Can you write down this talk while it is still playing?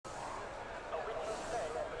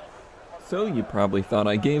So you probably thought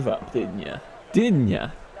I gave up, didn't ya? Didn't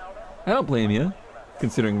ya? I don't blame you,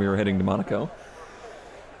 considering we were heading to Monaco.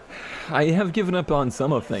 I have given up on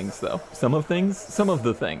some of things, though. Some of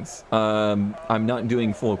the things. I'm not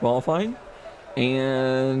doing full qualifying,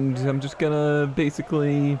 and I'm just gonna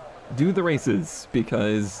basically do the races,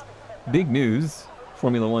 because big news,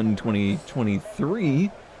 Formula 1 2023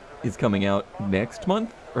 is coming out next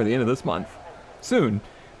month, or the end of this month, soon,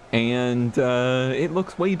 and it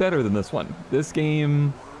looks way better than this one. This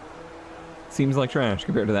game seems like trash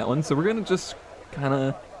compared to that one, so we're gonna just kind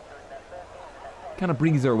of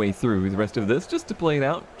breeze our way through the rest of this, just to play it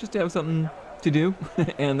out, just to have something to do,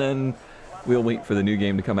 and then we'll wait for the new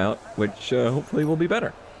game to come out, which hopefully will be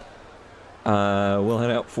better. We'll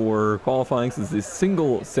head out for qualifying. This is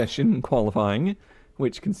single session qualifying,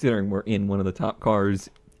 which, considering we're in one of the top cars,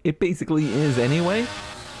 it basically is anyway.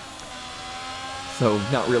 So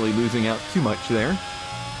not really losing out too much there.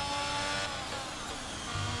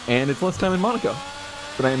 And it's less time in Monaco,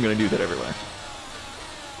 but I am going to do that everywhere.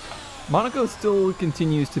 Monaco still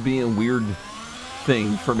continues to be a weird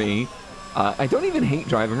thing for me. I don't even hate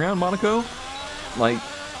driving around Monaco. Like,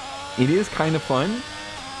 it is kind of fun,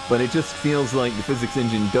 but it just feels like the physics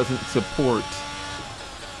engine doesn't support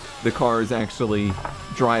the cars actually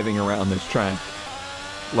driving around this track.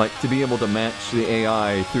 Like, to be able to match the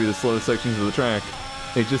AI through the slow sections of the track,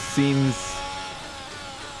 it just seems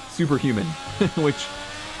superhuman. Which,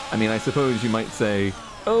 I mean, I suppose you might say,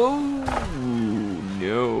 oh,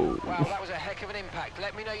 no. Wow, that was a heck of an impact.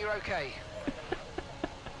 Let me know you're okay.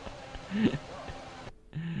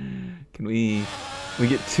 Can we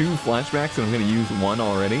get 2 flashbacks and I'm going to use 1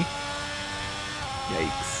 already?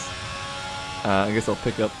 Yikes. I guess I'll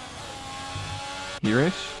pick up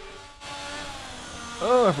here-ish.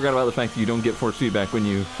 Oh, I forgot about the fact that you don't get force feedback when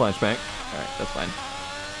you flashback. Alright, that's fine.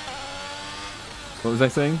 What was I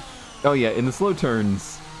saying? Oh yeah, in the slow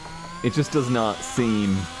turns, it just does not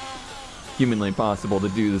seem humanly possible to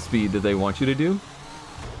do the speed that they want you to do.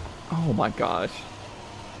 Oh my gosh.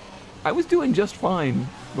 I was doing just fine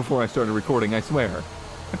before I started recording, I swear.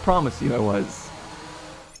 I promise you I was.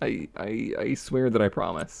 I swear that I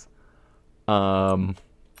promise. We're gonna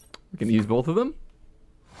use both of them?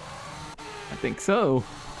 I think so.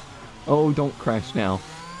 Oh, don't crash now.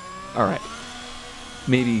 Alright.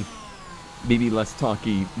 Maybe less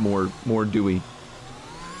talky, more dewy.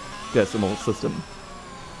 Decimal system.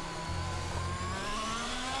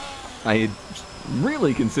 I had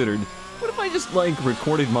really considered, what if I just, like,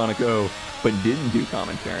 recorded Monaco, but didn't do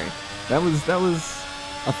commentary? That was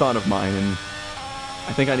a thought of mine, and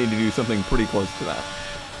I think I need to do something pretty close to that.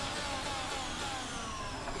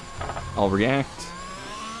 I'll react,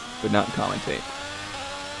 but not commentate.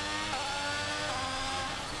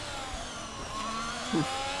 Oof.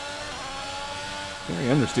 Very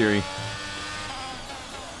understeery.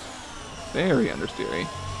 Very understeery.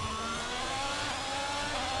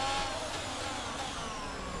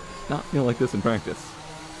 Not feel like this in practice.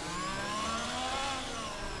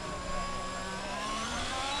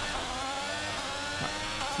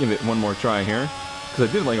 Let's give it one more try here, because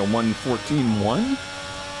I did like a 1:14.1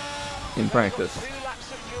 in practice. 2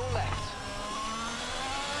 laps of fuel left.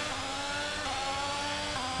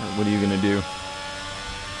 What are you gonna do?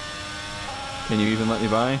 Can you even let me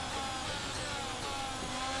by?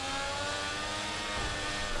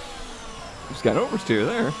 Just got oversteer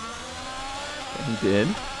there. Yeah, he did.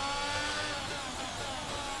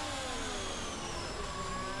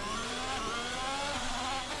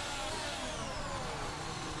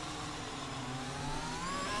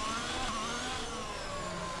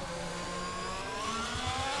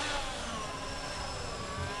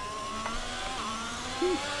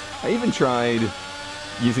 I even tried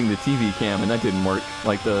using the TV cam, and that didn't work.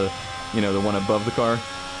 Like the, you know, the one above the car.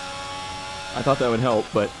 I thought that would help,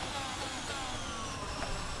 but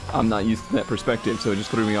I'm not used to that perspective, so it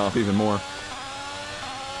just threw me off even more.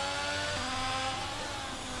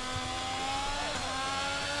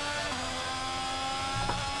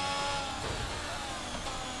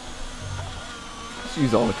 Just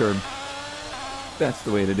use all the curb. That's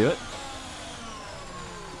the way to do it.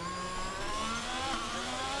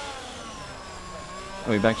 Are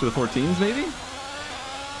we back to the 14s, maybe?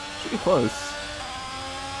 Should be close.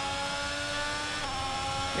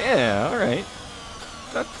 Yeah, alright.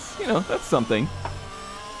 That's, you know, that's something.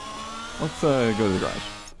 Let's go to the garage.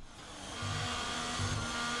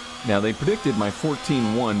 Now, they predicted my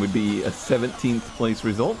 14-1 would be a 17th place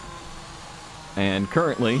result. And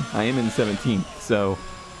currently, I am in 17th, so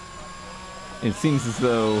it seems as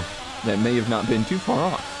though that may have not been too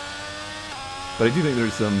far off. But I do think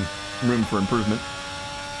there's some room for improvement.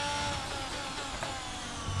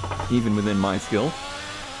 even within my skill.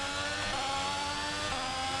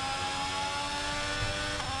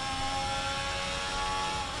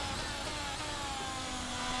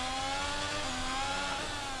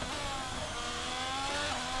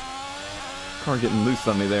 Car getting loose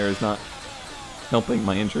on me there is not helping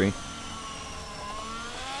my entry.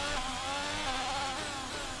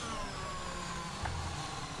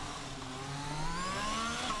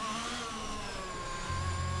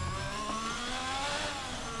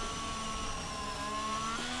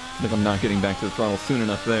 I think I'm not getting back to the throttle soon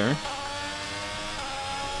enough there.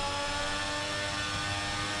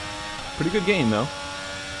 Pretty good game though.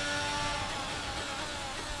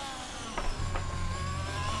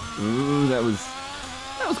 Ooh, that was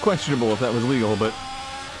questionable if that was legal, but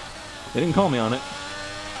they didn't call me on it.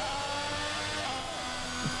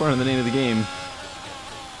 It's part of the name of the game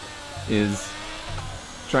is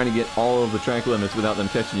trying to get all of the track limits without them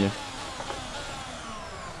catching you.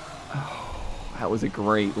 Oh, that was a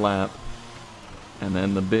great lap. And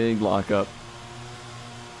then the big lockup.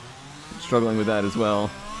 Struggling with that as well.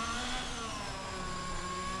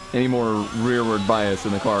 Any more rearward bias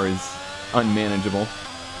in the car is unmanageable.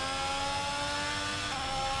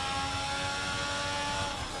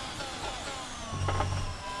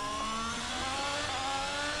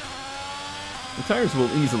 The tires will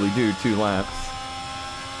easily do 2 laps.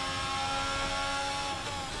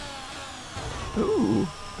 Ooh,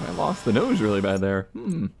 I lost the nose really bad there.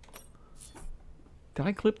 Did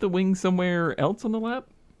I clip the wing somewhere else on the lap?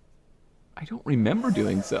 I don't remember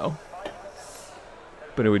doing so.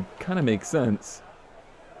 But it would kind of make sense.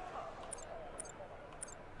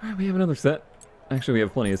 Alright, we have another set. Actually, we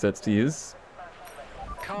have plenty of sets to use.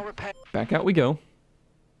 Car repair. Back out we go.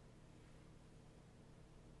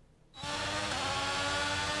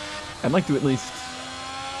 I'd like to at least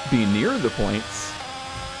be near the points,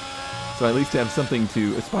 so I at least have something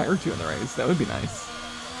to aspire to in the race. That would be nice.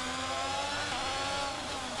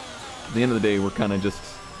 At the end of the day, we're kind of just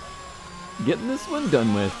getting this one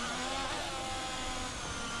done with.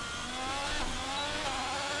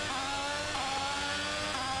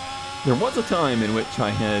 There was a time in which I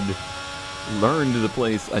had learned the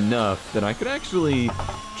place enough that I could actually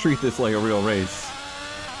treat this like a real race.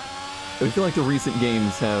 But I feel like the recent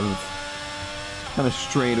games have kind of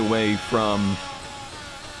strayed away from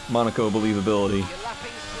Monaco believability. You're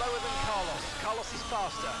lapping slower than Carlos. Carlos is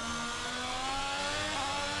faster.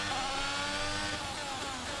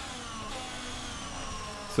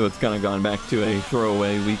 So it's kind of gone back to a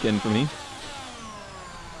throwaway weekend for me.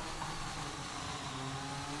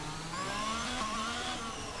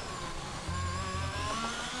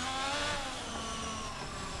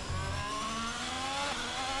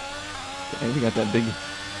 Okay, we got that big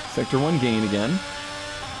Sector 1 gain again.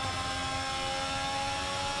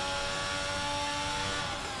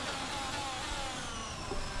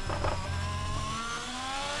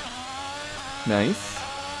 Nice.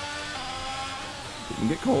 Didn't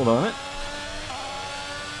get cold on it.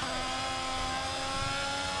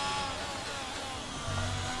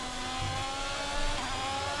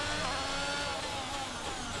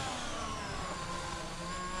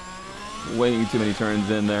 Way too many turns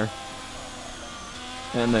in there.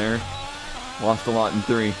 And there. Lost a lot in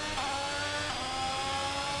 3.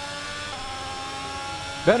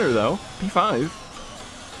 Better though. P5.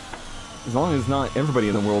 As long as not everybody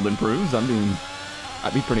in the world improves, I'd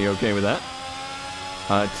be pretty okay with that.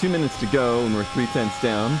 2 minutes to go and we're 3/10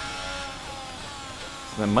 down.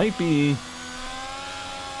 So that might be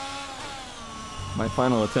my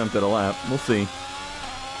final attempt at a lap. We'll see.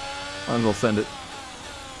 Might as well send it.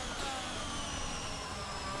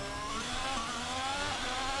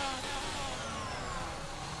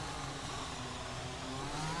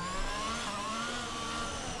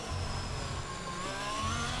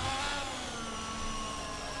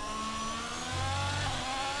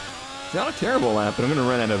 It's not a terrible lap, but I'm going to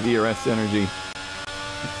run out of ERS energy,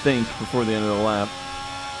 I think, before the end of the lap.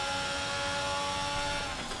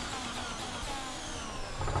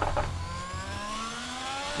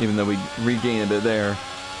 Even though we regain a bit there.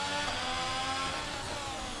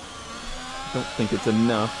 Don't think it's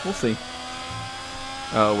enough. We'll see.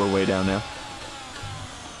 Oh, we're way down now.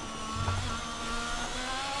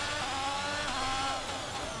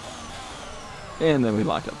 And then we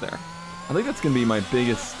locked up there. I think that's going to be my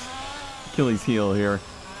biggest Achilles heel here,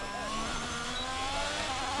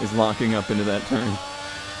 is locking up into that turn.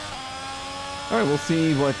 Alright, we'll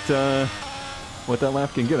see what that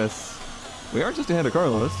lap can get us. We are just ahead of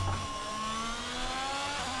Carlos.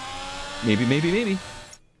 Maybe, maybe, maybe.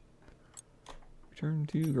 Return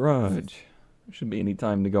to garage. There shouldn't be any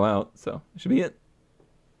time to go out, so that should be it.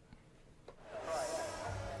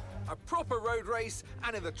 proper road race,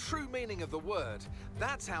 and in the true meaning of the word.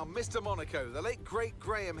 That's how Mr. Monaco, the late great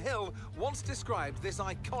Graham Hill, once described this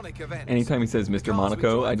iconic event. Anytime he says Mr. Cars we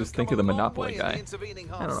Monaco, drive I have just come think of the a long Monopoly way in the guy.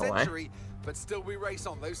 intervening I half don't know why. century, but still we race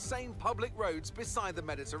on those same public roads beside the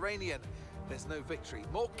Mediterranean. There's no victory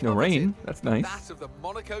more No coveted rain, that's than nice. that of the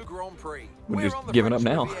Monaco Grand Prix. We're just on the giving up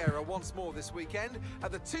French now. Riviera once more this weekend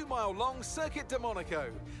at the 2-mile-long Circuit de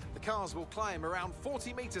Monaco. The cars will climb around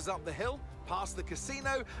 40 meters up the hill, past the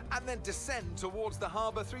casino, and then descend towards the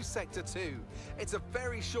harbour through Sector 2. It's a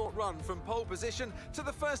very short run from pole position to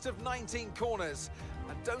the first of 19 corners,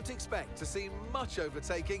 and don't expect to see much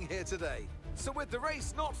overtaking here today. So with the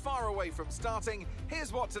race not far away from starting,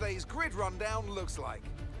 here's what today's grid rundown looks like.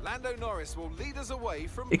 Lando Norris will lead us away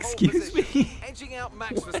from Excuse pole position, me? edging out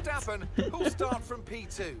Max Verstappen, who'll start from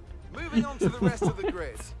P2. Moving on to the rest of the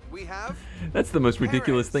grid, we have That's the most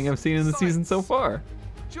ridiculous Perez, thing I've seen in the season so Sainz, far.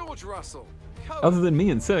 George Russell, Cohen, Other than me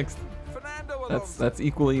in 6th. Fernando Alonso, That's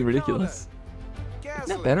equally ridiculous. Gasly,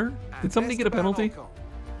 Isn't that better? and Did somebody get a Esteban penalty? Ocon.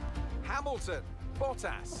 Hamilton,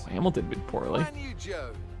 Bottas, Hamilton did poorly. Guan Yu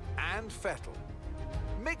Zhou, and Vettel.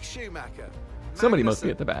 Mick Schumacher, Somebody must be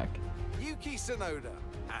Magnussen, at the back. Yuki Tsunoda,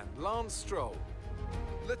 and Lance Stroll.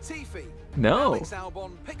 Latifi, No. Alex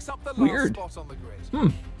Albon picks up the Weird. last spot on the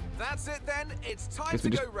grid. That's it then. It's time Guess to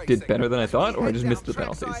we go just racing. did better than I as we thought, or I head just down missed the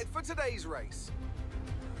trackside penalties. for today's race.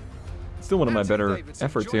 Still one of my Ant better Davidson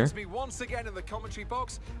efforts here. joins me once again in the commentary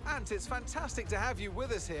box. Ant, it's fantastic to have you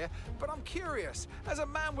with us here, but I'm curious, as a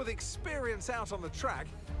man with experience out on the track,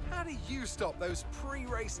 how do you stop those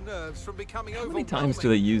pre-race nerves from becoming How overwhelming? many times do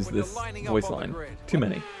they use when you're this lining up voice on the line? grid? Too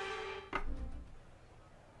many.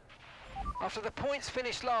 After the points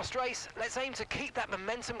finished last race, let's aim to keep that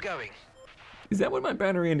momentum going. Is that what my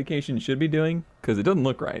battery indication should be doing? Because it doesn't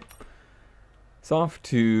look right. Soft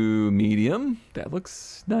to medium. That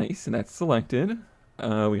looks nice, and that's selected.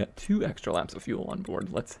 We got 2 extra laps of fuel on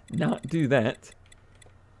board. Let's not do that.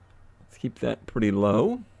 Let's keep that pretty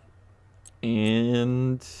low.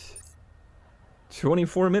 And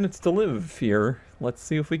 24 minutes to live here. Let's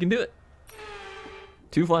see if we can do it.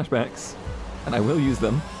 2 flashbacks, and I will use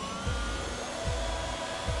them.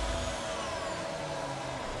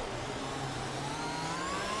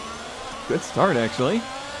 Good start, actually. The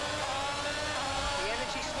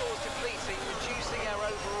energy stores depleting, reducing our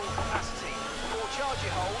overall capacity. The more charge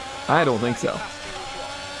you hold, I don't think so. capacity will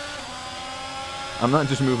drop. I'm not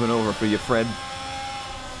just moving over for you, Fred.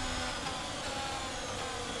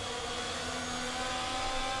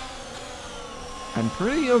 I'm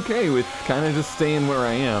pretty okay with kind of just staying where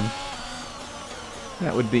I am.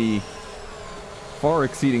 That would be far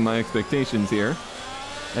exceeding my expectations here.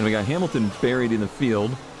 And we got Hamilton buried in the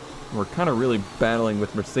field. We're kind of really battling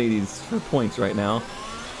with Mercedes for points right now,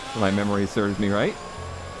 if my memory serves me right.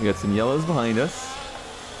 We got some yellows behind us.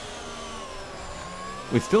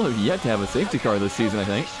 We still have yet to have a safety car this season, I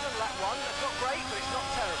think. Position on lap 1, that's not great, but it's not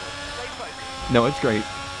terrible. Stay focused. No, it's great.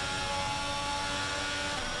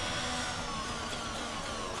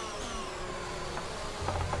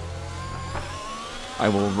 I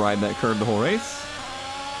will ride that curve the whole race.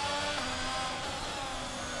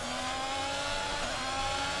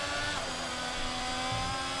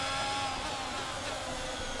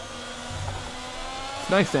 It's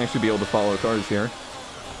nice to actually be able to follow cars here.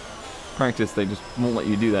 Practice, they just won't let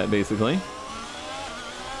you do that, basically.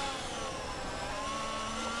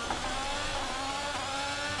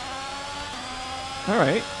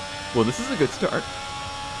 Alright. Well, this is a good start.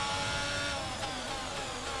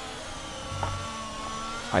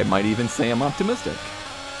 I might even say I'm optimistic.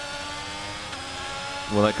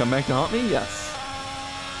 Will that come back to haunt me? Yes.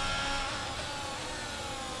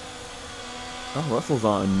 Oh, Russell's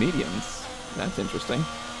on mediums. That's interesting.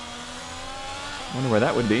 Wonder where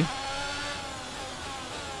that would be.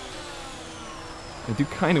 I do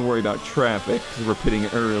kind of worry about traffic because we're pitting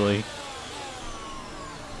early.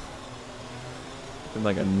 Been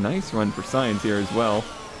like a nice run for Sainz here as well.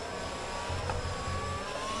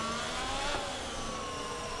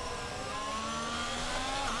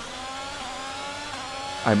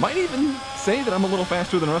 I might even say that I'm a little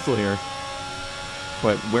faster than Russell here.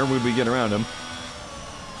 But where would we get around him?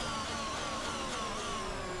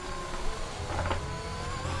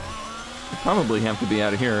 I probably have to be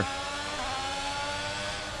out of here.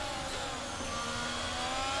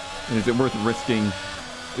 And is it worth risking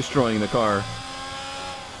destroying the car?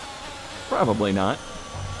 Probably not.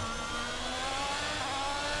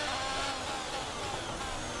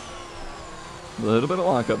 A little bit of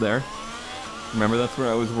lockup there. Remember, that's what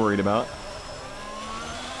I was worried about.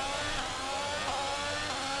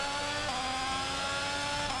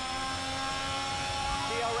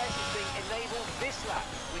 DRS is being enabled this lap.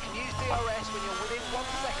 We can use DRS when you're within 1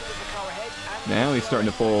 second of the car ahead. And Now he's starting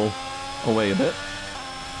to pull away a bit.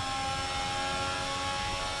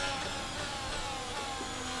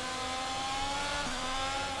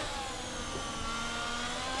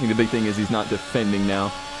 I think the big thing is he's not defending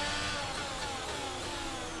now.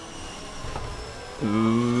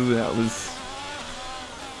 Ooh, that was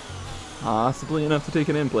possibly enough to take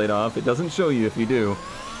an end plate off. It doesn't show you if you do,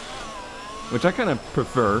 which I kind of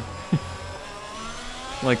prefer.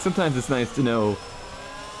 Like, sometimes it's nice to know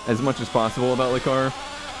as much as possible about the car.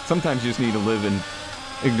 Sometimes you just need to live in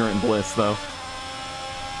ignorant bliss, though.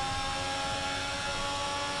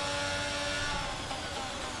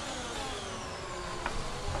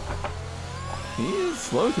 He is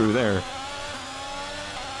slow through there.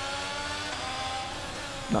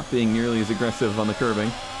 Not being nearly as aggressive on the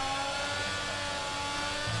curbing.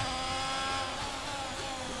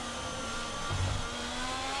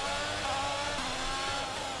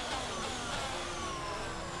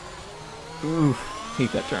 Ooh,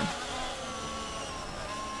 hate that turn.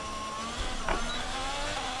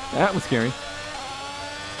 That was scary.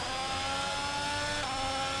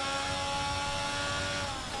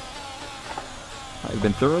 I've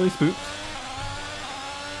been thoroughly spooked.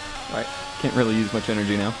 Right, can't really use much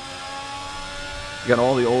energy now. Got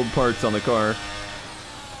all the old parts on the car.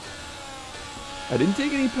 I didn't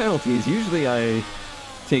take any penalties. Usually I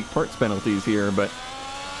take parts penalties here, but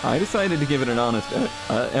I decided to give it an honest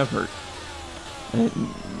effort. And,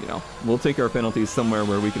 you know, we'll take our penalties somewhere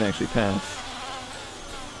where we can actually pass.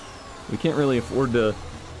 We can't really afford to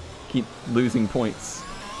keep losing points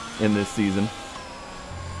in this season.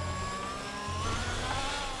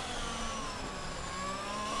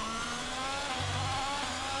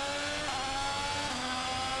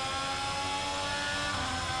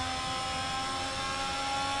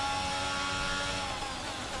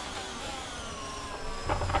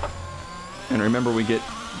 And remember, we get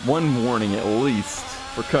one warning at least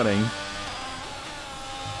for cutting.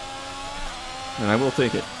 And I will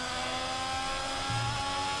take it.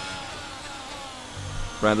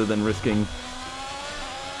 Rather than risking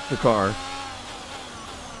the car.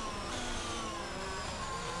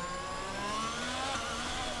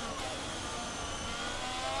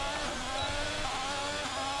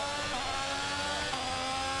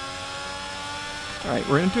 Alright,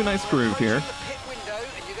 we're into a nice groove here.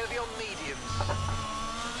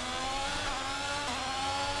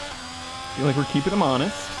 Feel like we're keeping them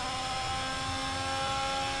honest.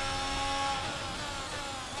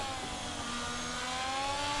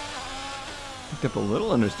 Picked up a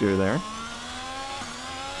little understeer there.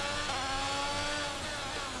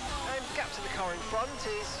 And gap to the car in front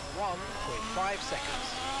is 1.5 seconds.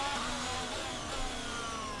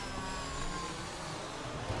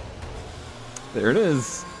 There it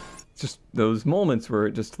is. Just those moments where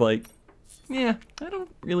it just like, yeah, I don't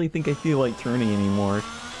really think I feel like turning anymore.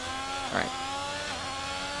 Alright.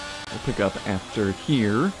 We'll pick up after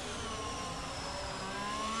here.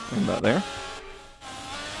 Right about there.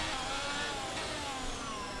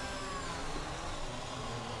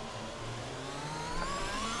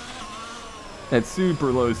 At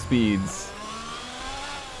super low speeds,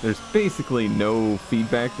 there's basically no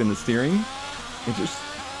feedback in the steering. It just...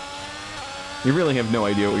 You really have no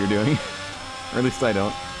idea what you're doing. Or at least I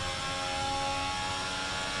don't.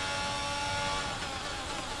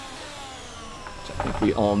 I think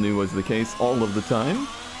we all knew was the case all of the time.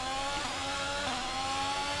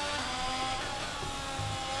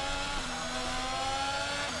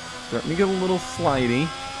 Starting to get a little slidey.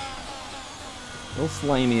 A little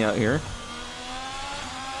slimy out here.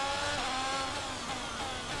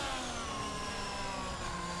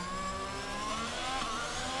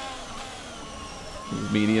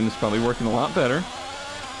 These mediums probably working a lot better.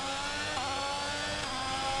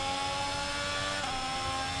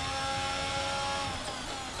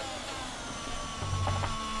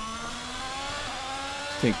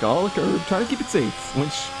 Take all the curb, try to keep it safe,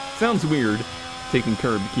 which sounds weird, taking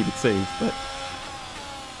curb to keep it safe, but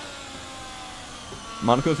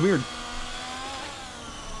Monaco's weird.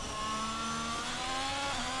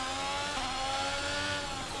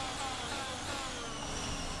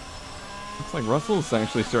 Looks like Russell's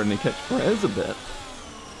actually starting to catch Perez a bit.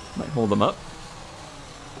 Might hold them up.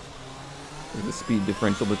 There's a speed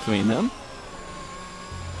differential between them.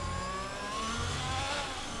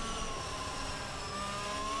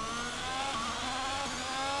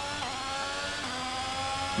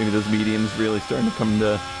 Maybe those mediums really starting to come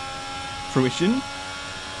to fruition.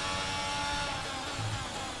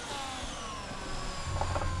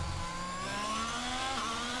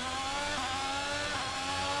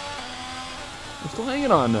 We're still hanging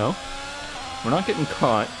on though. We're not getting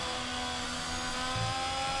caught.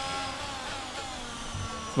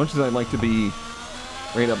 As much as I'd like to be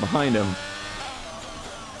right up behind him,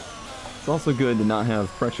 it's also good to not have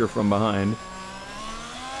pressure from behind.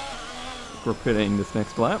 We're pitting this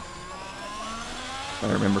next lap, if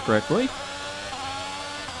I remember correctly.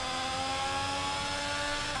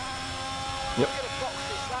 Yep.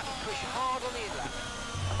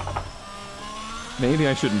 Maybe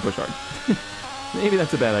I shouldn't push hard. Maybe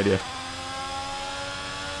that's a bad idea.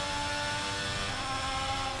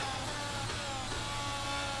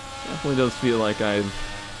 Definitely does feel like I've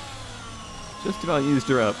just about used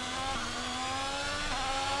her up.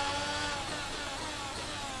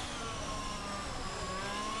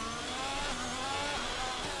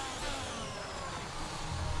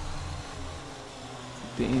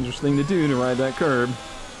 Dangerous thing to do to ride that curb.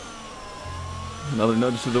 Another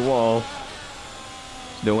nudge to the wall.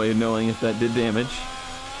 There's no way of knowing if that did damage.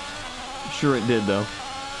 I'm sure it did though.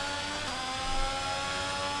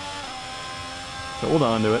 So hold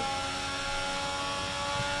on to it.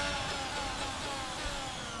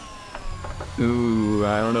 Ooh,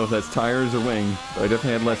 I don't know if that's tires or wing, but I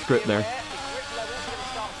definitely had less grip there.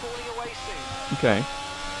 Okay.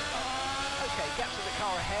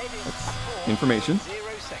 That's information.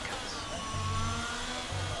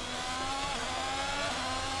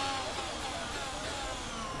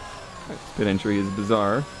 This pit entry is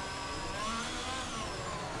bizarre.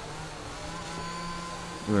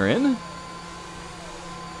 We're in.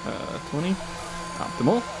 20.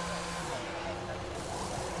 Optimal.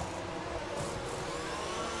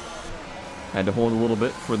 Had to hold a little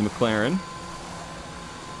bit for the McLaren.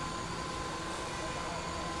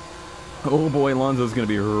 Oh boy, Alonso's going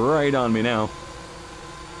to be right on me now.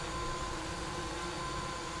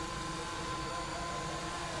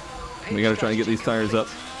 We got to try and get these tires up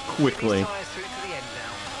quickly.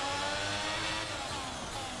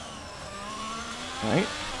 Alright.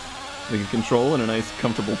 We can control in a nice,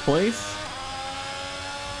 comfortable place.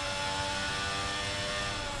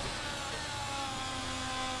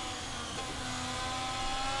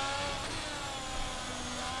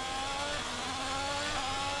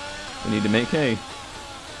 We need to make hay.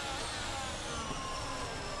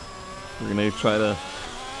 We're going to try to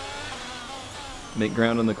make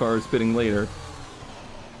ground on the cars pitting later.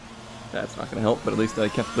 That's not going to help, but at least I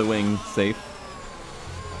kept the wing safe.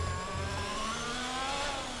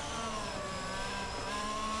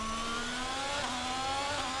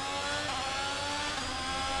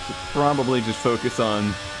 Should probably just focus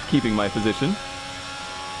on keeping my position.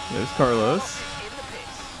 There's Carlos.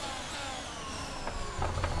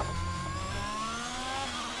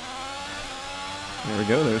 There we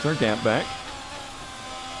go, there's our gap back.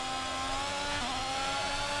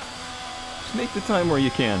 Just make the time where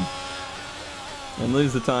you can. And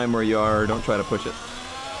lose the time where you are, don't try to push it.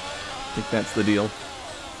 I think that's the deal.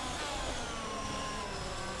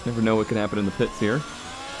 Never know what can happen in the pits here.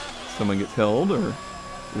 Someone gets held or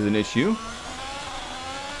there's an issue.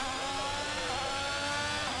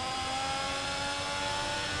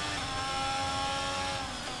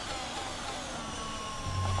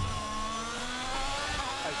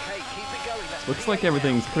 Looks like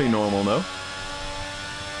everything's pretty normal though.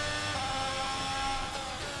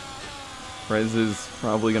 Perez is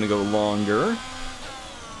probably going to go longer.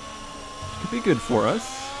 Could be good for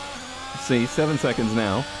us. Let's see, 7 seconds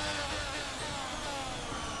now.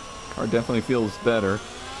 Car definitely feels better.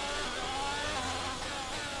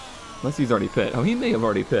 Unless he's already pit. Oh, he may have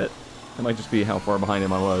already pit. That might just be how far behind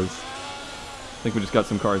him I was. I think we just got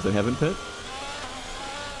some cars that haven't pit.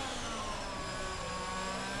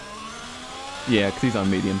 Yeah, because he's on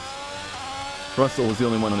mediums. Russell was the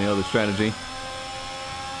only one on the other strategy.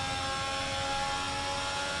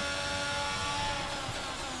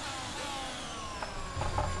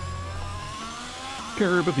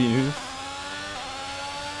 Curb abuse.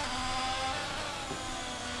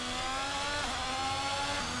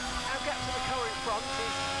 Our gap to the car in front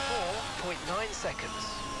is 4.9 seconds.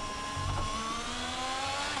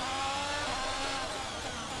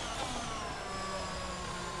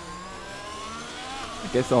 I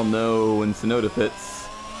guess I'll know when Sonoda pits.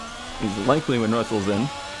 He's likely when Russell's in.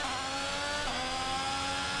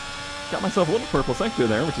 Got myself a little purple sector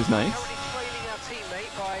there, which is nice. Currently trailing our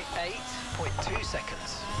teammate by 8.2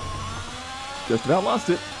 seconds. Just about lost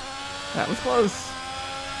it. That was close.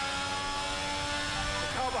 The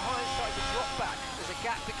car behind starting to drop back. There's a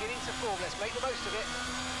gap beginning to form. Let's make the most of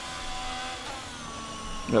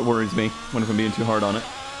it. That worries me. Wonder if I'm being too hard on it.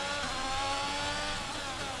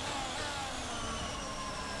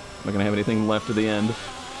 I'm not gonna have anything left at the end.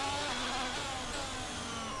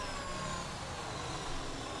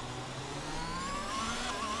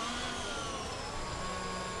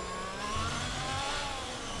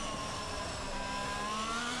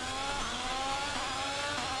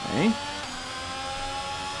 Okay.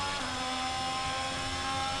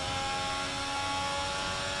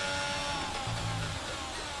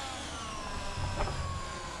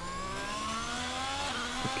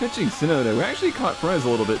 We're catching Sonoda. We actually caught Perez a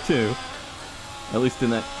little bit too. At least in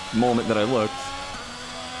that moment that I looked.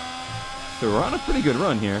 So we're on a pretty good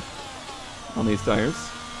run here on these tires.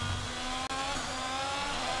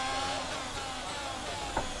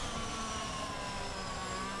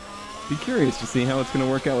 Be curious to see how it's going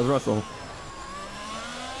to work out with Russell.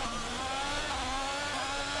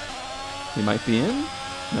 He might be in?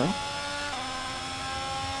 No?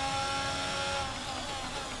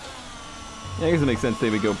 Yeah, I guess it makes sense they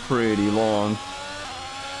would go pretty long,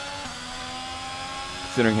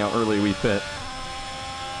 considering how early we pit.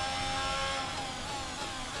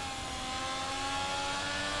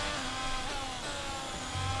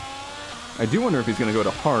 I do wonder if he's going to go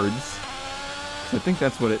to hards. I think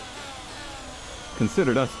that's what it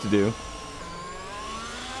considered us to do. I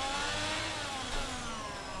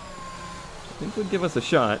think would give us a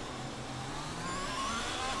shot.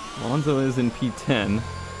 Alonso is in P10.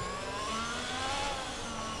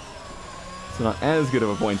 So not as good of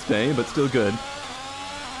a points day, but still good.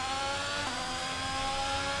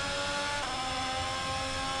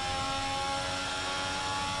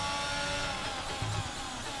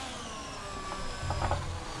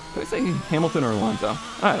 Did I say Hamilton or Alonso?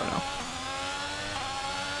 I don't know.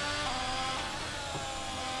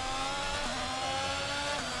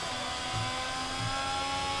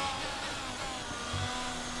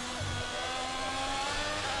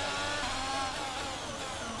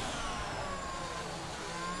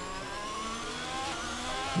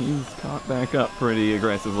 He's caught back up pretty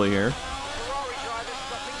aggressively here. Ferrari driver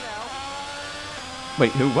stopping now.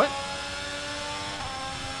 Wait, who? What?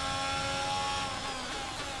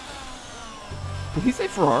 Did he say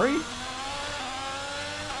Ferrari?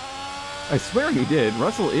 I swear he did.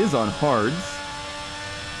 Russell is on hards.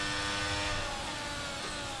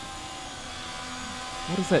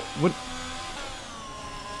 What is that? What?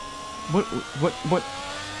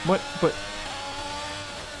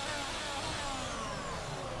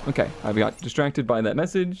 Okay, I got distracted by that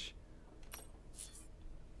message.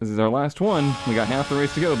 This is our last one. We got half the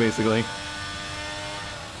race to go, basically.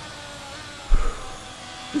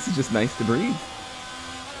 This is just nice to breathe.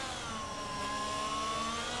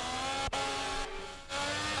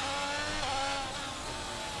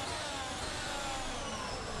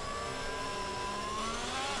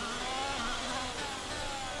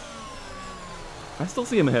 I still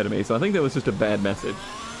see him ahead of me, so I think that was just a bad message.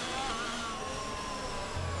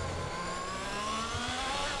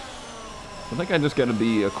 I think I just gotta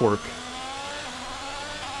be a cork.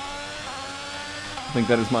 I think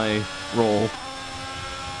that is my role.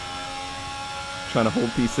 Trying to hold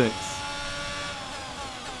P6.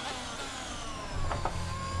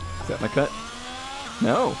 Is that my cut?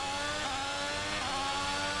 No.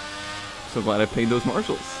 So glad I paid those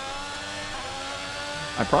marshals.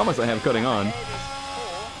 I promise I have cutting on.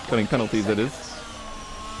 Cutting penalties, that is.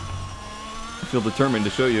 I feel determined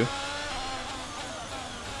to show you.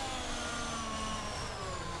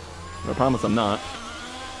 But I promise I'm not.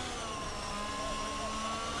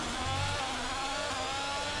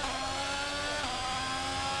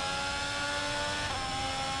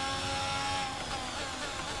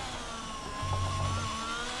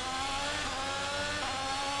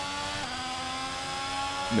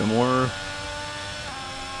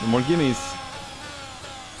 No more gimmies.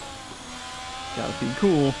 Gotta be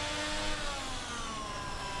cool.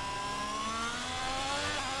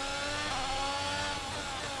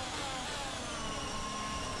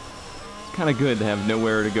 It's kind of good to have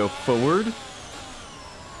nowhere to go forward. So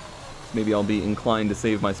maybe I'll be inclined to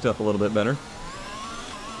save my stuff a little bit better.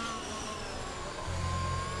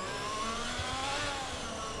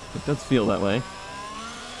 It does feel that way.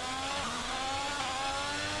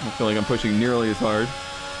 I don't feel like I'm pushing nearly as hard.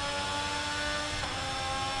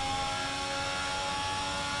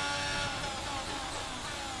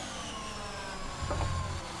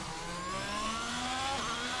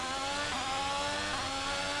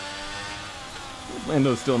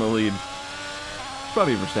 Lando's still in the lead.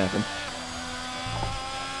 Probably Verstappen.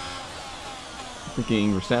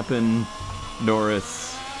 Thinking Verstappen,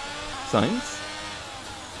 Norris, Sainz.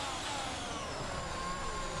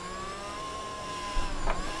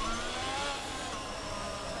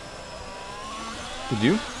 Did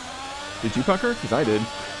you? Did you, Pucker? Because I did.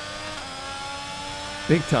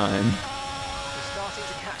 Big time. We're starting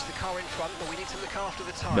to catch the car in front, but we need to look after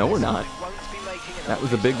the tires. No, we're not. We won't be making enough That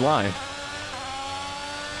was a big lie.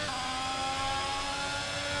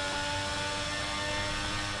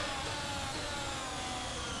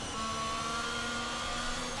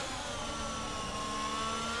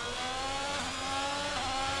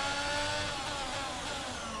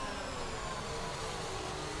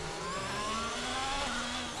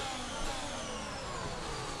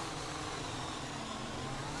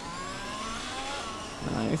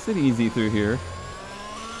 nice and easy through here.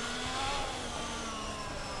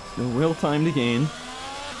 There's no real time to gain.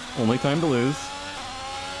 Only time to lose.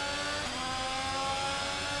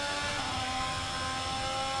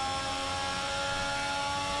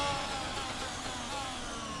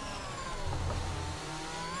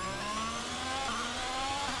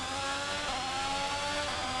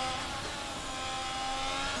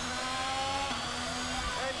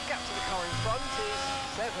 Front is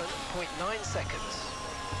 7.9 seconds.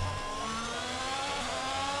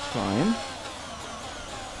 Fine.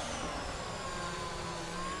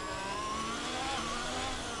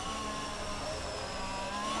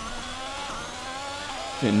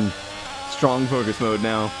 In strong focus mode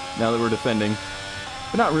now that we're defending.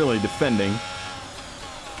 But not really defending.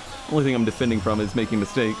 Only thing I'm defending from is making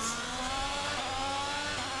mistakes.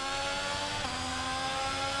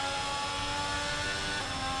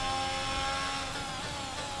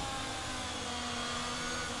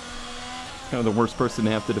 Kind of the worst person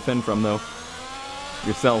to have to defend from, though.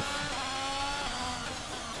 Yourself.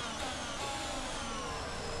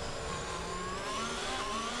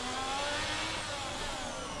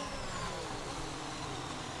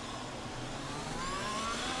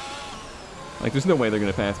 Like, there's no way they're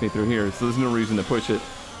going to pass me through here, so there's no reason to push it. And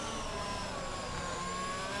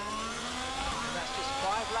that's just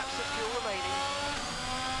 5 laps of fuel remaining.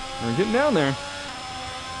 We're getting down there.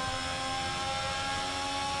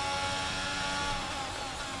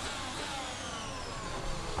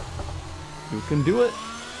 You can do it.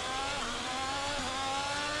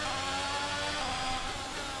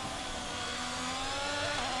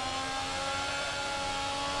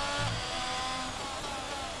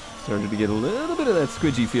 Started to get a little bit of that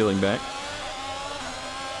squidgy feeling back.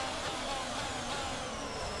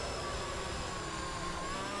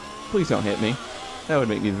 Please don't hit me. That would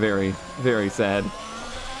make me very, very sad.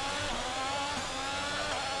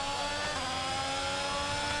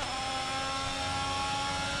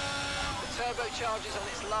 Turbochargers on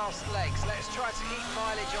its last legs. Let's try to keep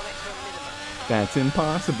mileage on it to a minimum. That's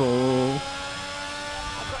impossible.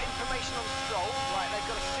 I've got information on Stroll. Right, they've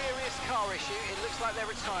got a serious car issue. It looks like they're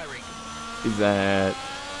retiring. Is that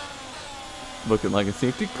looking like a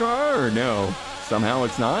safety car or no? Somehow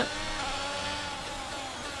it's not?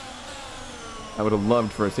 I would have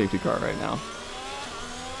loved for a safety car right now.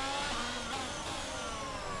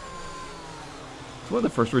 It's one of the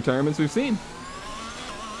first retirements we've seen.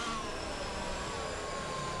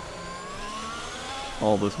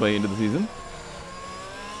 All this way into the season.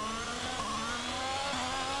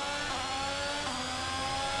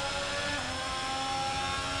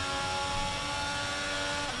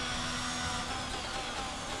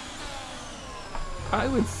 I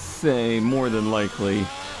would say more than likely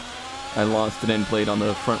I lost an end plate on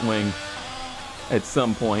the front wing at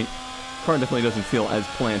some point. Car definitely doesn't feel as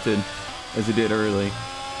planted as it did early.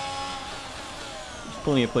 There's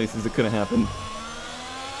plenty of places it could have happened.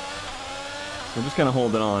 So I'm just kind of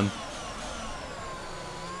holding on.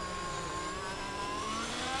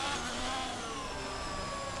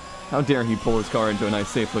 How dare he pull his car into a nice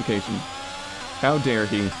safe location? How dare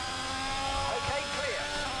he? Okay, clear.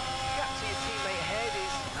 Gap to your teammate ahead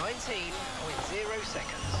is 19.0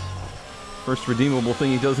 seconds. First redeemable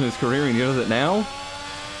thing he does in his career, and he does it now?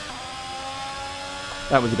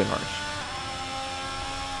 That was a bit harsh.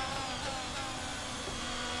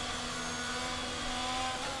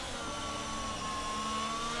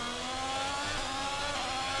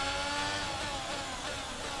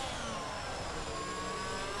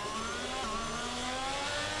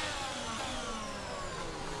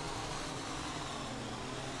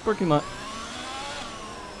 Parking lot.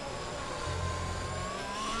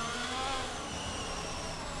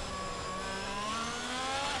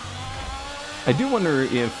 I do wonder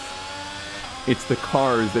if it's the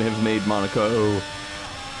cars that have made Monaco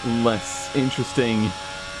less interesting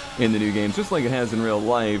in the new games, just like it has in real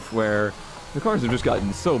life, where the cars have just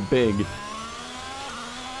gotten so big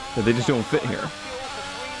that they just don't fit here.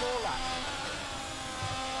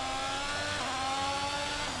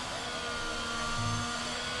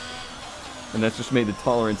 And that's just made the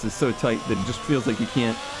tolerances so tight that it just feels like you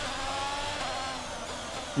just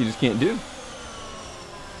can't do.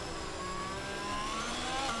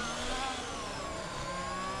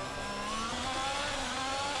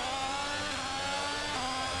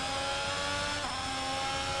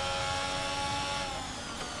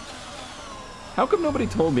 How come nobody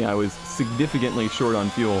told me I was significantly short on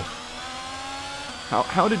fuel?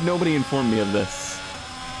 How did nobody inform me of this?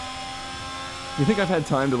 You think I've had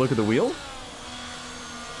time to look at the wheel?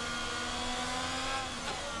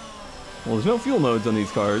 Well, there's no fuel modes on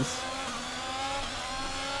these cars.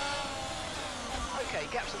 Okay,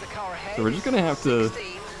 gap to So we're just gonna have to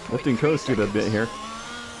lift and coast it a bit here.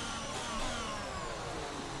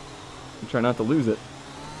 And try not to lose it.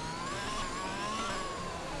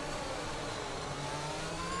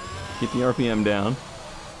 Keep the RPM down.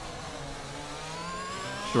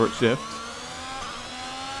 Short shift.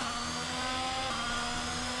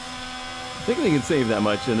 I think we can save that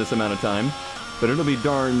much in this amount of time, but it'll be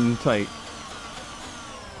darn tight.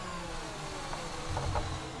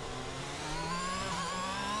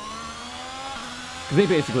 Because they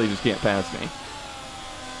basically just can't pass me.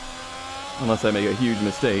 Unless I make a huge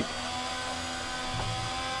mistake.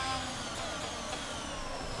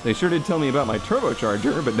 They sure did tell me about my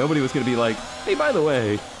turbocharger, but nobody was going to be like, hey, by the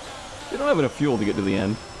way, they don't have enough fuel to get to the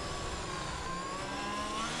end.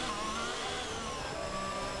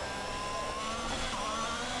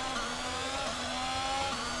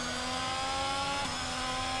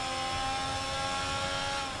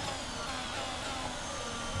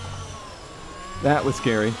 That was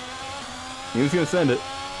scary. He was going to send it.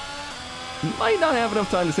 He might not have enough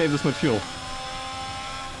time to save this much fuel.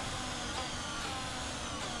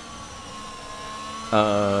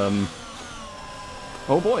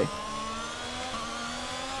 Oh boy.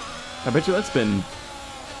 I bet you that's been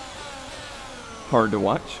hard to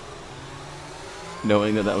watch,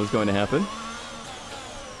 knowing that that was going to happen.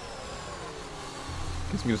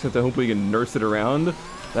 Guess we just have to hope we can nurse it around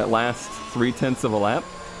that last 3/10 of a lap.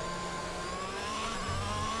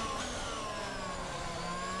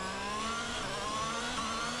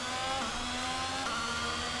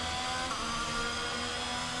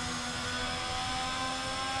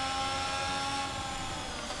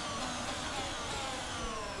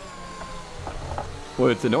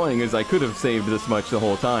 What's annoying is I could have saved this much the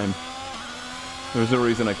whole time. There was no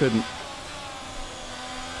reason I couldn't.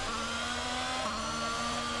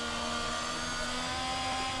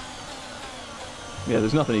 Yeah,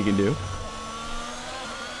 there's nothing you can do.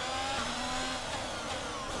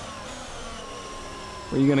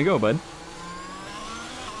 Where are you gonna go, bud?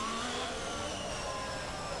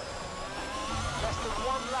 Less than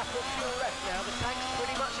 1 lap of fuel left now. The tank's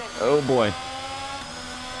pretty much empty. Oh boy.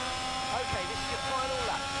 Okay, this is your final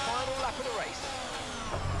lap of the race.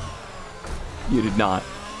 You did not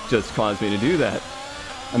just cause me to do that.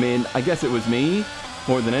 I mean, I guess it was me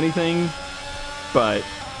more than anything, but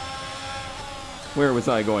where was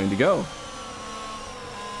I going to go?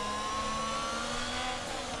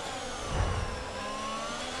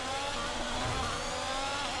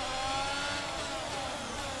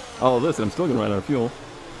 All of this, and I'm still gonna run out of fuel.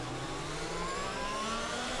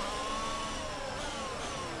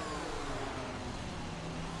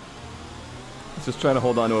 Let's just try to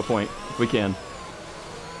hold on to a point, if we can.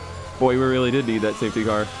 Boy, we really did need that safety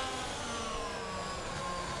car.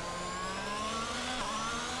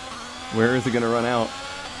 Where is it going to run out?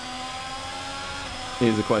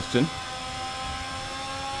 Is a question.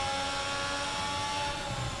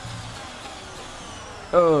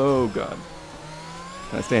 Oh, God.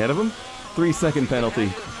 Can I stay ahead of him? 3-second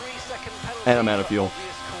penalty. And I'm out of fuel.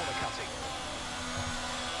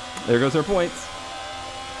 There goes our points.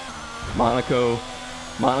 Monaco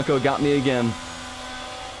got me again.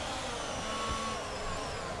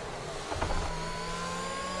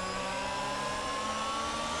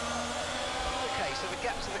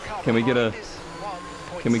 Can we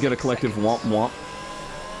get a collective womp womp,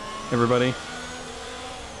 everybody?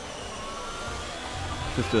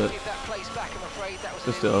 Just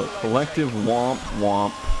a collective womp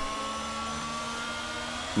womp.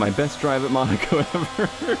 My best drive at Monaco ever.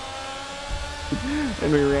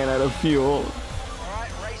 And we ran out of fuel.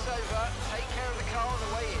 Alright, race over. Take care of the car on the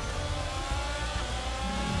way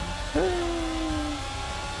in.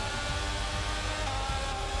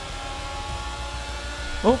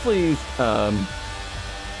 Hopefully,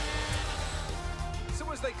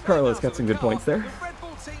 Carlos got some good points there. The Red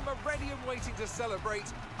Bull team are ready and waiting to celebrate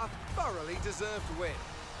a thoroughly deserved win.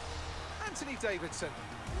 Anthony Davidson,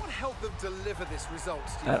 what helped them deliver this result,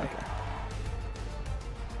 do you think?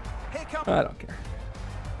 I don't care.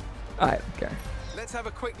 I don't care. Let's have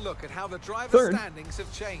a quick look at how the driver standings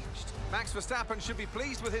have changed. Max Verstappen should be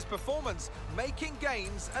pleased with his performance, making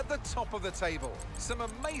gains at the top of the table. Some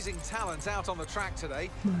amazing talent out on the track today.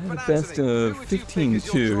 But Best of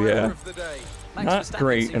 15-2, yeah. Not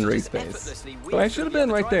great in race pace. But I should have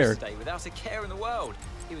been right there. Without a care in the world.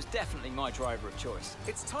 He was definitely my driver of choice.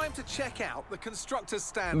 It's time to check out the constructors'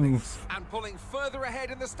 standings. And pulling further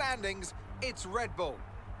ahead in the standings, it's Red Bull.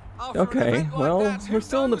 Okay, well, we're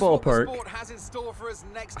still in the ballpark.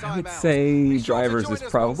 I would say drivers is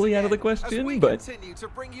probably out of the question, but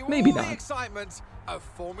maybe not.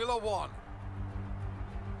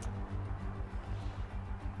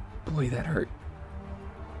 Boy, that hurt.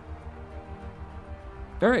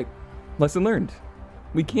 Alright, lesson learned.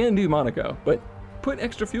 We can do Monaco, but put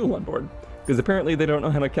extra fuel on board, because apparently they don't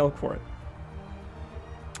know how to calc for it.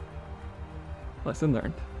 Lesson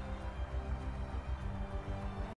learned.